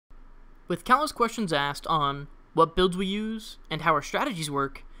With countless questions asked on what builds we use and how our strategies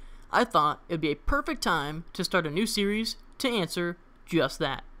work, I thought it would be a perfect time to start a new series to answer just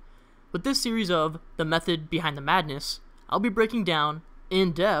that. With this series of The Method Behind the Madness, I'll be breaking down,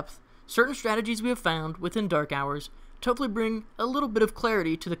 in depth, certain strategies we have found within Dark Hours to hopefully bring a little bit of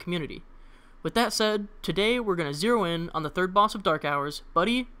clarity to the community. With that said, today we're going to zero in on the third boss of Dark Hours,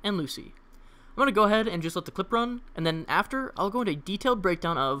 Buddy and Lucy. I'm going to go ahead and just let the clip run, and then after, I'll go into a detailed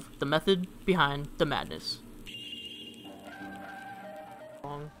breakdown of the method behind the madness.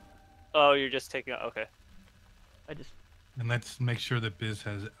 Oh, you're just taking it. Okay. And let's make sure that Biz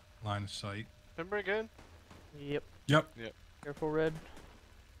has line of sight. Remember again? Yep. Yep. Careful, Red.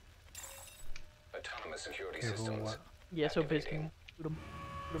 Autonomous security Careful systems. what? Yeah, so Biz can shoot him.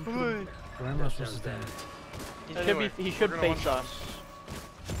 Where am I supposed to stand? He should face us.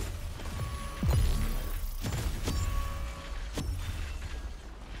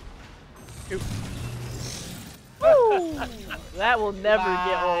 Woo! That will never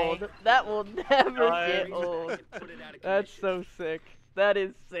get old. That will never get old. That's so sick. That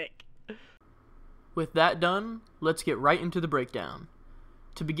is sick. With that done, let's get right into the breakdown.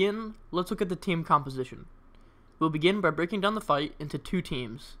 To begin, let's look at the team composition. We'll begin by breaking down the fight into two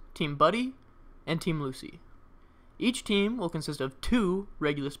teams, Team Buddy and Team Lucy. Each team will consist of 2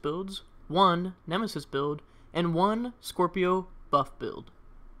 Regulus builds, 1 Nemesis build, and 1 Scorpio buff build.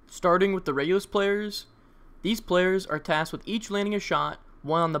 Starting with the Regulus players, these players are tasked with each landing a shot,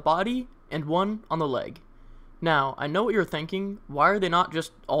 1 on the body and 1 on the leg. Now, I know what you're thinking, why are they not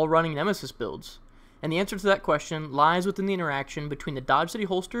just all running Nemesis builds? And the answer to that question lies within the interaction between the Dodge City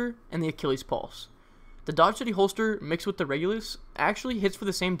holster and the Achilles Pulse. The Dodge City holster mixed with the Regulus actually hits for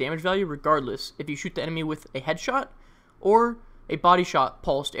the same damage value regardless if you shoot the enemy with a headshot or a body shot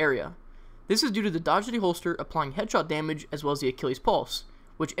pulsed area. This is due to the Dodge City holster applying headshot damage as well as the Achilles Pulse,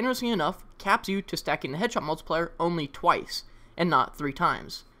 which interestingly enough caps you to stacking the headshot multiplier only twice and not 3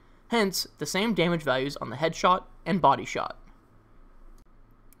 times. Hence, the same damage values on the headshot and body shot.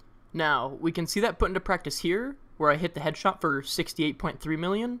 Now, we can see that put into practice here, where I hit the headshot for 68.3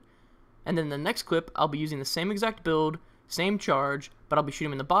 million, and then in the next clip, I'll be using the same exact build, same charge, but I'll be shooting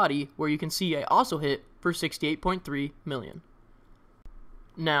him in the body, where you can see I also hit for 68.3 million.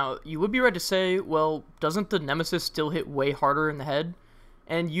 Now, you would be right to say, well, doesn't the Nemesis still hit way harder in the head?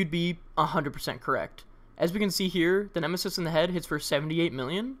 And you'd be 100% correct. As we can see here, the Nemesis in the head hits for 78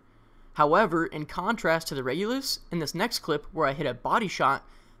 million. However, in contrast to the Regulus, in this next clip where I hit a body shot,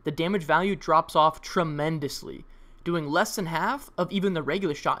 the damage value drops off tremendously, doing less than half of even the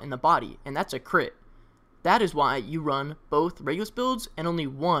Regulus shot in the body, and that's a crit. That is why you run both Regulus builds and only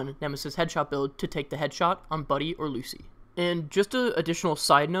 1 Nemesis headshot build to take the headshot on Buddy or Lucy. And just an additional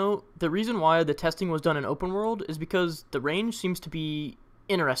side note, the reason why the testing was done in open world is because the range seems to be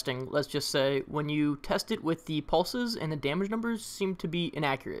interesting, let's just say, when you test it with the pulses and the damage numbers seem to be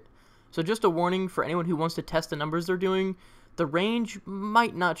inaccurate. So just a warning for anyone who wants to test the numbers they're doing, the range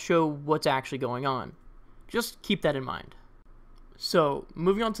might not show what's actually going on. Just keep that in mind. So,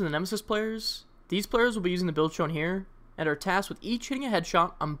 moving on to the Nemesis players, these players will be using the build shown here, and are tasked with each hitting a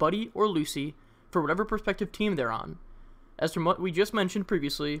headshot on Buddy or Lucy for whatever prospective team they're on. As from what we just mentioned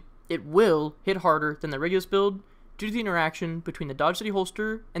previously, it will hit harder than the Regulus build due to the interaction between the Dodge City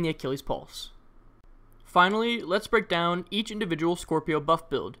holster and the Achilles Pulse. Finally, let's break down each individual Scorpio buff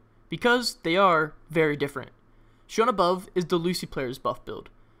build, because they are very different. Shown above is the Lucy player's buff build.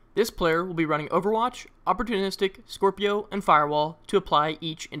 This player will be running Overwatch, Opportunistic, Scorpio, and Firewall to apply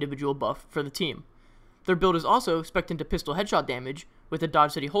each individual buff for the team. Their build is also spec'd into pistol headshot damage with a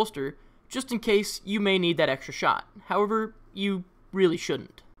Dodge City holster, just in case you may need that extra shot. However, you really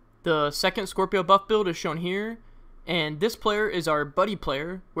shouldn't. The second Scorpio buff build is shown here, and this player is our Buddy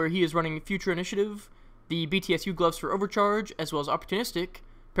player, where he is running Future Initiative, the BTSU gloves for Overcharge, as well as Opportunistic,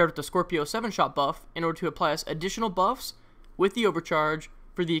 paired with the Scorpio 7-shot buff in order to apply us additional buffs with the Overcharge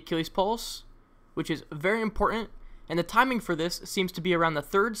for the Achilles Pulse, which is very important, and the timing for this seems to be around the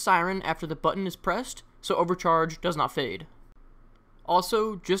 3rd siren after the button is pressed, so Overcharge does not fade.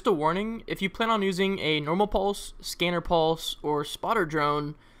 Also, just a warning, if you plan on using a normal pulse, scanner pulse, or spotter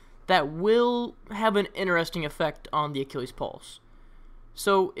drone, that will have an interesting effect on the Achilles Pulse.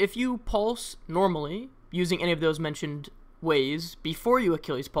 So if you pulse normally, using any of those mentioned ways, before you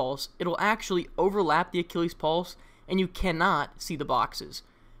Achilles Pulse, it'll actually overlap the Achilles Pulse and you cannot see the boxes.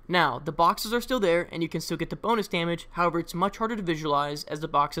 Now, the boxes are still there and you can still get the bonus damage, however it's much harder to visualize as the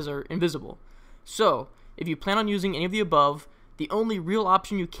boxes are invisible. So, if you plan on using any of the above, the only real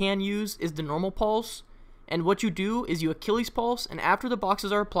option you can use is the normal pulse, and what you do is you Achilles Pulse, and after the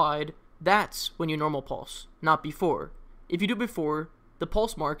boxes are applied, that's when you normal pulse, not before. If you do before, the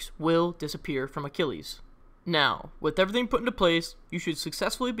pulse marks will disappear from Achilles. Now, with everything put into place, you should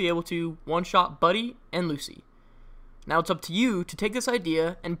successfully be able to one-shot Buddy and Lucy. Now it's up to you to take this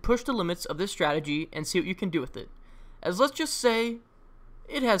idea and push the limits of this strategy and see what you can do with it. As let's just say,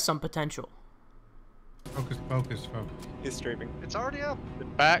 it has some potential. Focus, focus, focus. He's streaming. It's already up.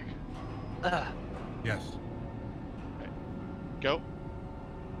 Back. Yes. Go.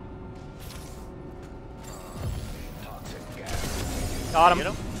 Got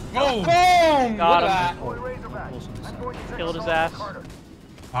him. Oh! Boom! Got Look him. at that. Killed his ass.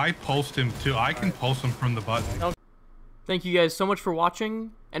 I pulsed him too. I can pulse him from the button. Thank you guys so much for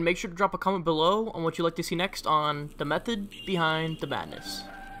watching, and make sure to drop a comment below on what you'd like to see next on the method behind the madness.